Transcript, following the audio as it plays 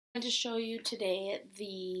To show you today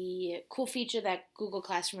the cool feature that Google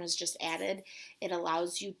Classroom has just added. It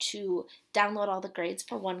allows you to download all the grades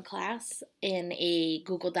for one class in a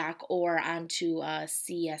Google Doc or onto a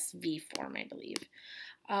CSV form, I believe.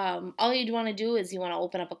 All you'd want to do is you want to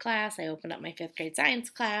open up a class. I opened up my 5th grade science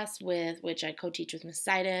class, with which I co-teach with Miss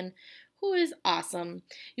Seiden, who is awesome.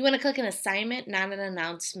 You want to click an assignment, not an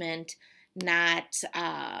announcement, not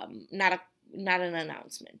an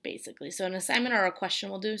announcement, basically. So an assignment or a question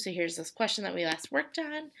will do. So here's this question that we last worked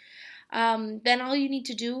on. Then all you need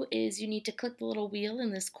to do is you need to click the little wheel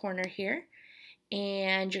in this corner here,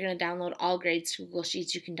 and you're going to download all grades to Google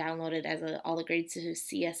Sheets. You can download it as all the grades to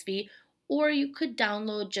CSV, or you could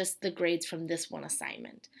download just the grades from this one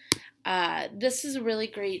assignment. This is a really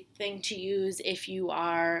great thing to use if you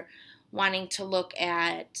are wanting to look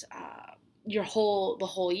at the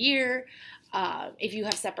whole year. If you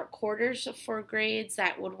have separate quarters for grades,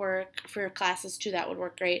 that would work. For your classes too, that would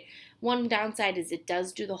work great. One downside is it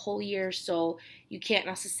does do the whole year, so you can't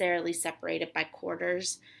necessarily separate it by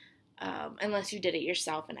quarters unless you did it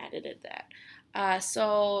yourself and edited that.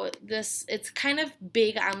 It's kind of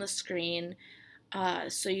big on the screen,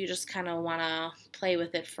 so you just kind of want to play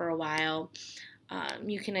with it for a while.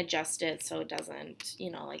 You can adjust it so it doesn't,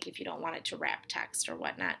 like if you don't want it to wrap text or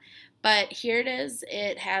whatnot. But here it is.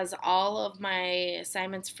 It has all of my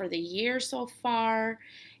assignments for the year so far.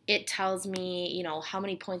 It tells me, how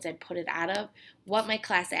many points I put it out of, what my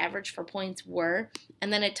class average for points were,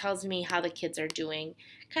 and then it tells me how the kids are doing.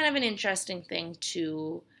 Kind of an interesting thing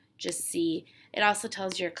to just see. It also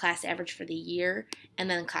tells your class average for the year and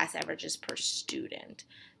then class averages per student.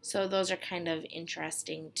 So those are kind of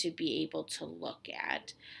interesting to be able to look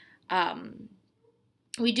at.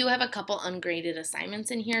 We do have a couple ungraded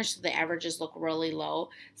assignments in here, so the averages look really low.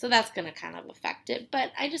 So that's going to kind of affect it.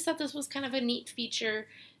 But I just thought this was kind of a neat feature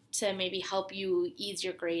to maybe help you ease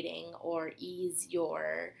your grading or ease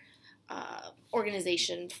your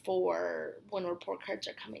organization for when report cards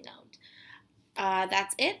are coming out.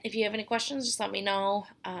 That's it. If you have any questions, just let me know.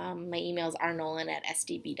 My email is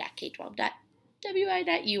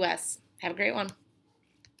rnolan@sdb.k12.wi.us. Have a great one.